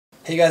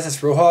Hey guys, it's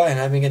Roja, and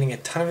I've been getting a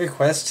ton of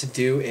requests to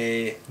do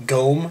a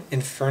Ghom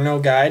Inferno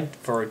guide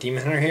for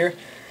Demon Hunter here.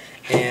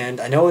 And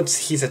I know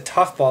he's a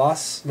tough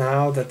boss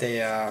now that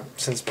they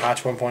since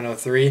patch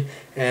 1.03,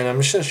 and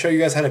I'm just going to show you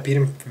guys how to beat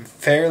him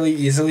fairly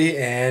easily.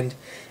 And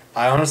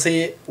I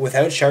honestly,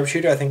 without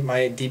Sharpshooter, I think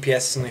my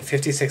DPS is only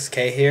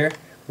 56k here.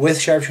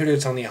 With Sharpshooter,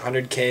 it's only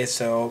 100k,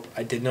 so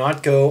I did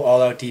not go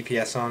all out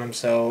DPS on him,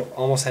 so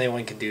almost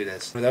anyone can do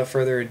this. Without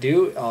further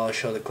ado, I'll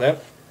show the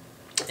clip.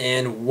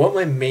 And what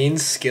my main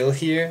skill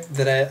here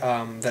that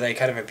I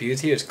kind of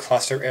abuse here is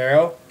Cluster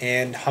Arrow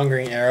and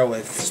Hungering Arrow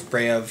with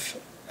Spray of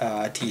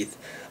Teeth.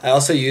 I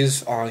also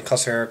use on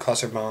Cluster Arrow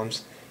Cluster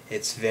Bombs.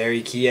 It's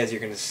very key, as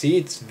you're going to see.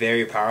 It's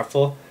very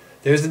powerful.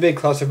 There's the big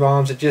Cluster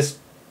Bombs. It just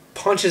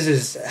punches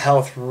his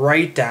health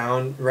right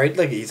down,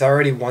 like he's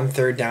already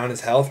 1/3 down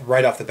his health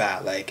right off the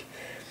bat. Like,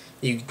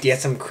 you get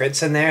some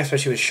crits in there,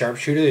 especially with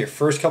Sharpshooter. Your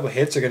first couple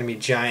hits are going to be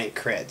giant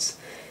crits.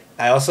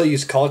 I also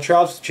use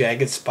Caltrops,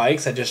 Jagged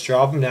Spikes. I just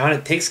drop them down.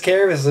 It takes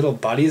care of his little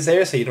buddies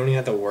there, so you don't even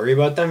have to worry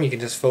about them. You can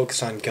just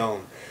focus on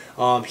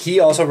Ghom. He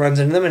also runs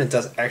into them, and it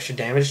does extra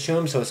damage to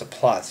him, so it's a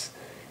plus.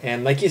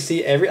 And like you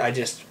see, I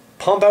just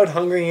pump out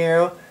Hungering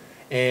Arrow,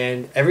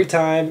 and every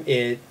time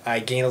I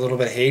gain a little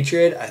bit of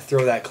hatred, I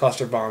throw that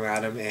Cluster Bomb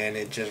at him, and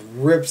it just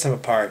rips him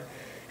apart.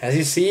 As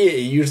you see, it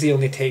usually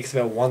only takes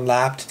about 1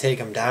 lap to take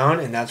him down,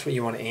 and that's what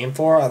you want to aim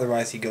for,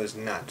 otherwise he goes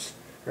nuts.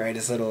 Right,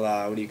 his little,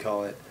 what do you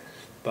call it?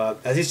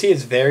 But as you see,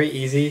 it's very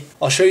easy.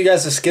 I'll show you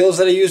guys the skills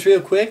that I used real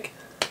quick.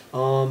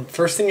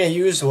 First thing I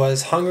used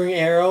was Hungering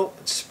Arrow,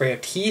 Spray of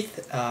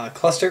Teeth,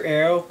 Cluster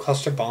Arrow,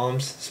 Cluster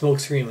Bombs,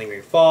 Smoke Screen,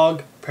 Lingering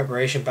Fog,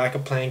 Preparation,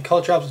 Backup Plan,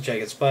 Caltrops,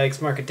 Jagged Spikes,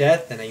 Mark of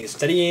Death. Then I use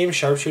Steady Aim,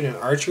 Sharpshooter, and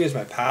Archery as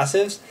my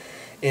passives.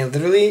 And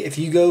literally, if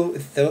you go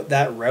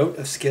that route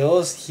of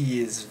skills,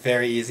 he is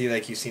very easy,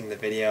 like you've seen in the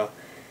video.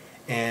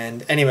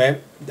 And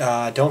anyway,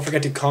 don't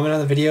forget to comment on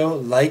the video,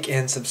 like,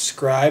 and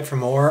subscribe for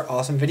more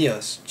awesome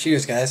videos.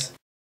 Cheers, guys.